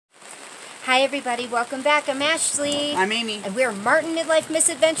Hi everybody, welcome back. I'm Ashley. I'm Amy. And we're Martin Midlife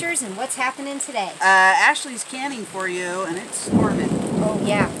Misadventures, and what's happening today? Ashley's canning for you, and it's storming. Oh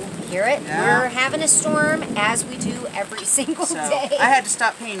yeah, hear it? Yeah. We're having a storm, as we do every single day. I had to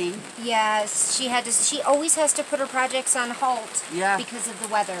stop painting. Yes, she always has to put her projects on halt because of the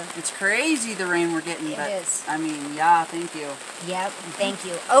weather. It's crazy the rain we're getting. It is. I mean, yeah, thank you. Yep, thank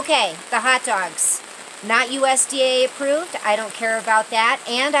you. Okay, the hot dogs. Not USDA approved. I don't care about that.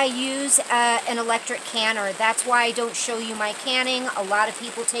 And I use an electric canner. That's why I don't show you my canning. A lot of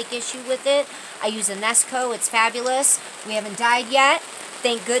people take issue with it. I use a Nesco. It's fabulous. We haven't died yet.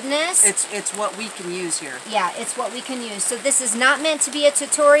 Thank goodness. It's what we can use here. Yeah, it's what we can use. So this is not meant to be a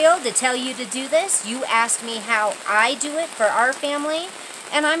tutorial to tell you to do this. You asked me how I do it for our family,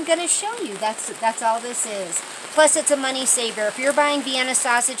 and I'm going to show you. That's all this is. Plus, it's a money saver. If you're buying Vienna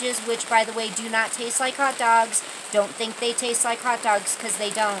sausages, which, by the way, do not taste like hot dogs, don't think they taste like hot dogs, because they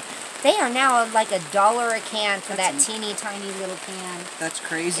don't. They are now like $1 a can for that teeny tiny little can. That's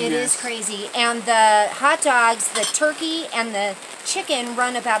crazy. It is crazy. And the hot dogs, the turkey and the chicken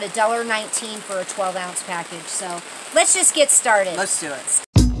run about $1.19 for a 12-ounce package. So let's just get started. Let's do it.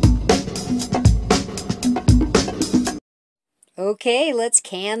 Okay, let's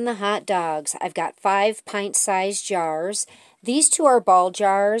can the hot dogs. I've got 5 pint-sized jars. These 2 are ball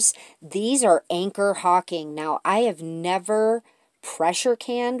jars. These are Anchor Hawking. Now, I have never pressure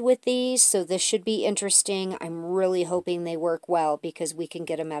canned with these, so this should be interesting. I'm really hoping they work well because we can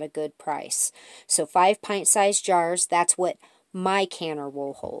get them at a good price. So 5 pint-sized jars, that's what my canner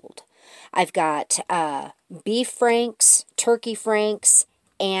will hold. I've got beef franks, turkey franks,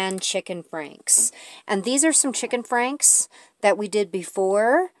 and chicken franks. And these are some chicken franks that we did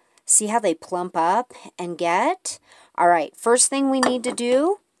before. See how they plump up and get? All right, first thing we need to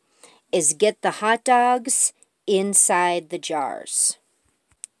do is get the hot dogs inside the jars.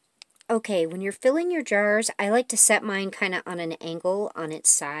 Okay, when you're filling your jars, I like to set mine kind of on an angle on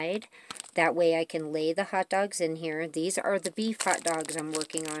its side. That way I can lay the hot dogs in here. These are the beef hot dogs I'm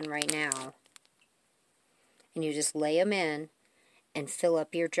working on right now. And you just lay them in and fill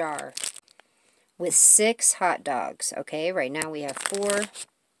up your jar with 6 hot dogs. Okay, right now we have 4.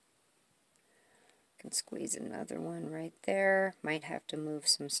 Can squeeze another one right there. Might have to move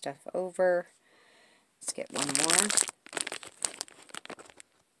some stuff over. Let's get one more.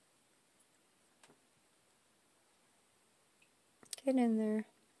 Get in there.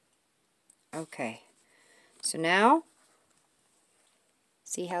 Okay, so now,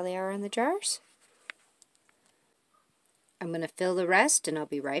 see how they are in the jars? I'm going to fill the rest and I'll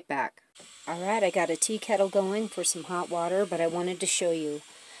be right back. Alright, I got a tea kettle going for some hot water, but I wanted to show you.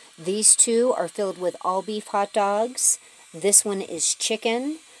 These 2 are filled with all beef hot dogs. This one is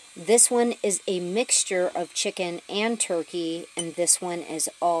chicken. This one is a mixture of chicken and turkey, and this one is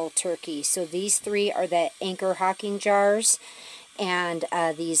all turkey. So these 3 are the Anchor Hawking jars, and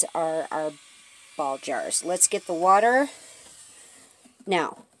these are our ball jars. Let's get the water.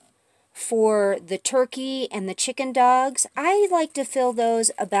 Now, for the turkey and the chicken dogs, I like to fill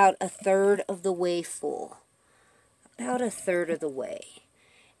those about 1/3 of the way full. About 1/3 of the way.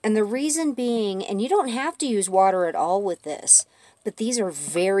 And the reason being, and you don't have to use water at all with this, but these are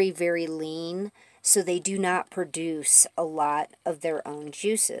very, very lean, so they do not produce a lot of their own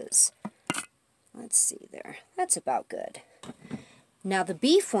juices. Let's see there. That's about good. Now the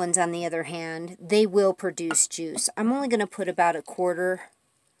beef ones, on the other hand, they will produce juice. I'm only going to put about 1/4.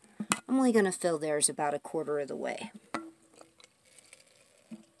 I'm only going to fill theirs about 1/4 of the way.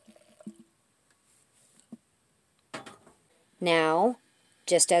 Now,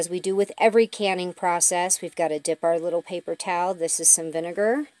 just as we do with every canning process, we've got to dip our little paper towel. This is some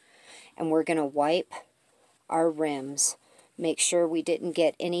vinegar, and we're going to wipe our rims. Make sure we didn't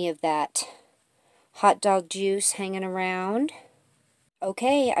get any of that hot dog juice hanging around.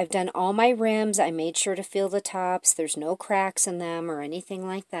 Okay, I've done all my rims. I made sure to feel the tops. There's no cracks in them or anything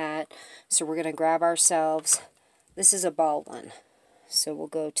like that. So we're going to grab ourselves, this is a ball one. So we'll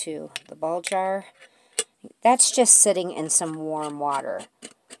go to the ball jar. That's just sitting in some warm water.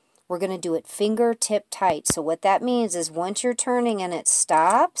 We're going to do it fingertip tight. So what that means is once you're turning and it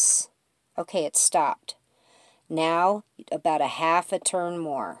stops, okay, it stopped. Now, about 1/2 turn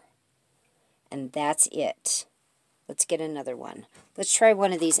more. And that's it. Let's get another one. Let's try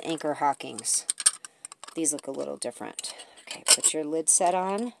one of these Anchor Hawkings. These look a little different. Okay, put your lid set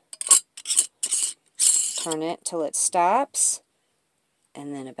on. Turn it till it stops.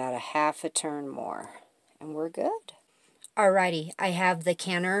 And then about 1/2 turn more. And we're good. Alrighty, I have the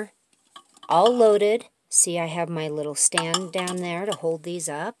canner all loaded. See, I have my little stand down there to hold these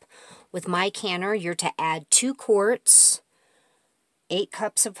up. With my canner, you're to add 2 quarts, 8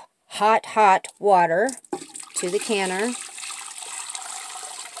 cups of hot water to the canner.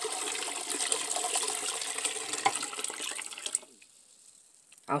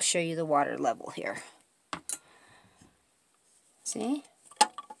 I'll show you the water level here. See?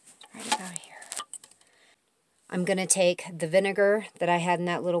 Right about here. I'm going to take the vinegar that I had in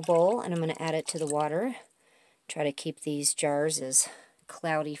that little bowl and I'm going to add it to the water. Try to keep these jars as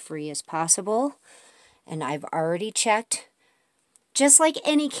cloudy free as possible. And I've already checked. Just like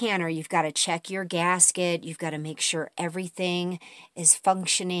any canner, you've got to check your gasket. You've got to make sure everything is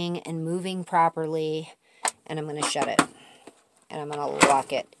functioning and moving properly. And I'm going to shut it. And I'm going to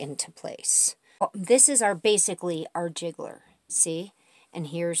lock it into place. This is basically our jiggler. See? And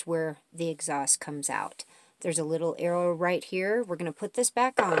here's where the exhaust comes out. There's a little arrow right here. We're going to put this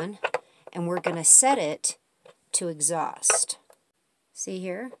back on. And we're going to set it to exhaust. See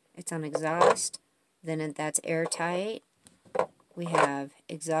here? It's on exhaust. Then that's airtight. We have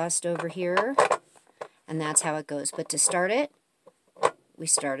exhaust over here, and that's how it goes. But to start it, we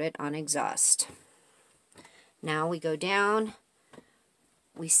start it on exhaust. Now we go down.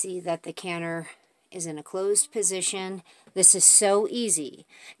 We see that the canner is in a closed position. This is so easy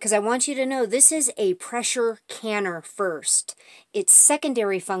because I want you to know this is a pressure canner first. Its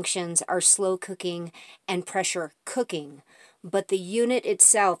secondary functions are slow cooking and pressure cooking. But the unit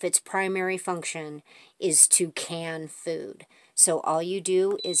itself, its primary function, is to can food. So all you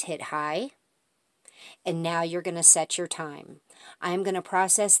do is hit high, and now you're going to set your time. I'm going to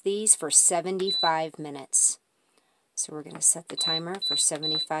process these for 75 minutes. So we're going to set the timer for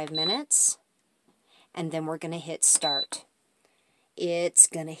 75 minutes, and then we're going to hit start. It's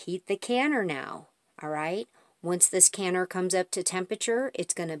going to heat the canner now, all right? Once this canner comes up to temperature,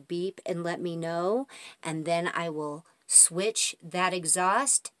 it's going to beep and let me know, and then I will switch that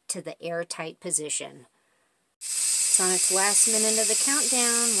exhaust to the airtight position. It's on its last minute of the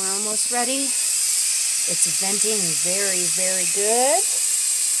countdown. We're almost ready. It's venting very, very good.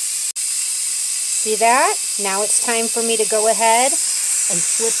 See that? Now it's time for me to go ahead and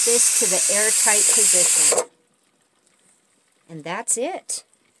flip this to the airtight position. And that's it.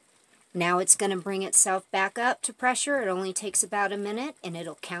 Now it's going to bring itself back up to pressure. It only takes about a minute, and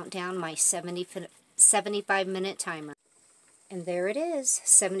it'll count down my 75-minute timer. And there it is,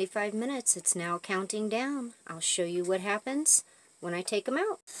 75 minutes. It's now counting down. I'll show you what happens when I take them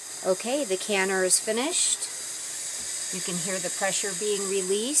out. Okay, the canner is finished. You can hear the pressure being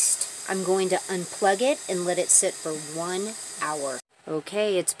released. I'm going to unplug it and let it sit for 1 hour.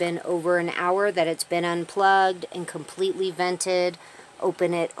 Okay, it's been over an hour that it's been unplugged and completely vented.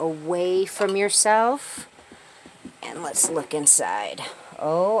 Open it away from yourself. And let's look inside.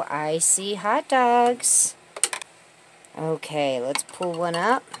 Oh, I see hot dogs. Okay, let's pull one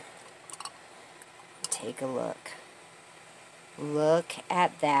up. Take a look. Look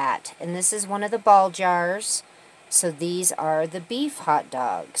at that. And this is one of the ball jars. So these are the beef hot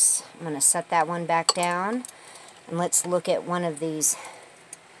dogs. I'm going to set that one back down. And let's look at one of these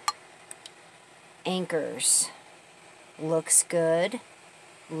anchors. Looks good.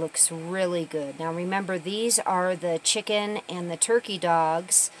 Looks really good. Now remember, these are the chicken and the turkey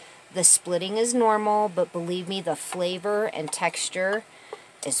dogs. The splitting is normal, but believe me, the flavor and texture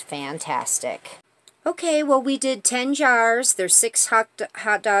is fantastic. Okay, well, we did 10 jars. There's 6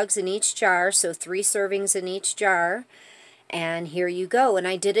 hot dogs in each jar, so 3 servings in each jar. And here you go. And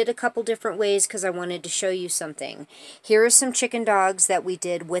I did it a couple different ways because I wanted to show you something. Here are some chicken dogs that we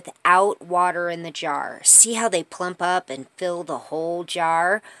did without water in the jar. See how they plump up and fill the whole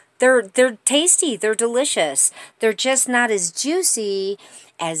jar? They're tasty. They're delicious. They're just not as juicy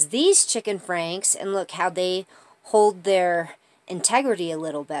as these chicken franks. And look how they hold their integrity a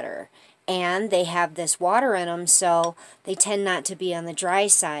little better. And they have this water in them, so they tend not to be on the dry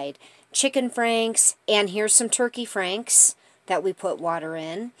side. Chicken franks, and here's some turkey franks that we put water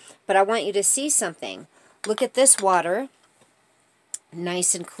in. But I want you to see something. Look at this water.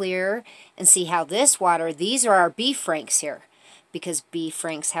 Nice and clear. And see how this water, these are our beef franks here. Because beef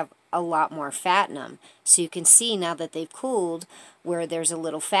franks have a lot more fat in them. So you can see now that they've cooled where there's a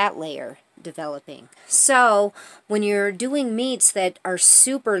little fat layer developing. So when you're doing meats that are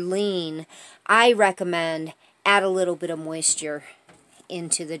super lean, I recommend add a little bit of moisture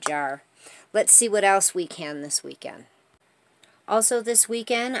into the jar. Let's see what else we can this weekend. Also this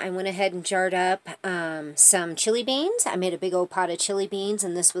weekend, I went ahead and jarred up some chili beans. I made a big old pot of chili beans,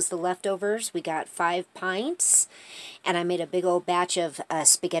 and this was the leftovers. We got 5 pints, and I made a big old batch of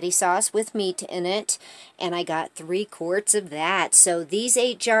spaghetti sauce with meat in it, and I got 3 quarts of that. So these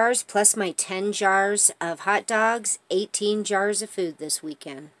 8 jars plus my 10 jars of hot dogs, 18 jars of food this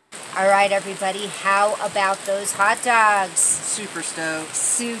weekend. All right, everybody, how about those hot dogs? Super stoked.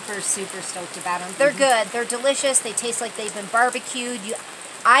 Super, super stoked about them. They're good. They're delicious. They taste like they've been barbecued.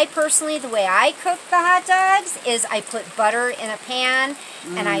 I personally, the way I cook the hot dogs is I put butter in a pan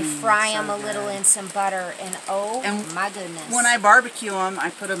and I fry them a little in some butter. And my goodness. When I barbecue them, I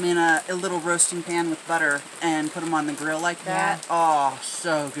put them in a little roasting pan with butter and put them on the grill like that. Oh,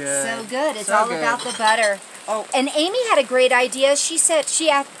 so good. So good. It's so all good. about the butter. Oh. And Amy had a great idea. She said,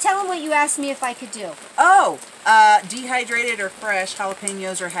 tell them what you asked me if I could do. Oh, dehydrated or fresh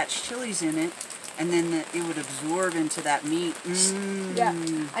jalapenos or hatch chilies in it. And then it would absorb into that meat. Yeah,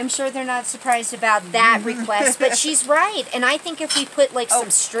 I'm sure they're not surprised about that request, but she's right. And I think if we put like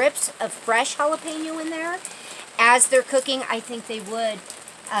some strips of fresh jalapeno in there as they're cooking, I think they would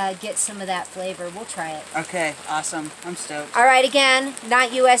get some of that flavor. We'll try it. Okay, awesome. I'm stoked. All right, again,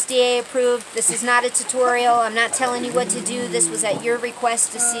 not USDA approved. This is not a tutorial. I'm not telling you what to do. This was at your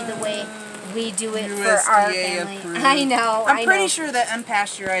request to see the way we do it USDA for our family. approved. I know. I'm pretty sure that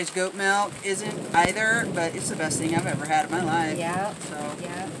unpasteurized goat milk isn't either, but it's the best thing I've ever had in my life. Yeah. So.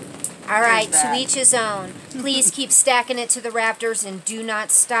 Yeah. All right, that. to each his own. Please keep stacking it to the Raptors and do not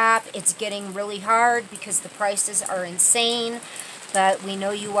stop. It's getting really hard because the prices are insane, but we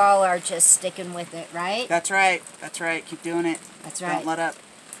know you all are just sticking with it, right? That's right. That's right. Keep doing it. That's right. Don't let up.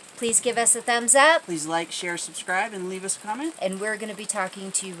 Please give us a thumbs up. Please like, share, subscribe, and leave us a comment. And we're going to be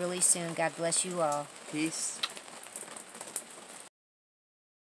talking to you really soon. God bless you all. Peace.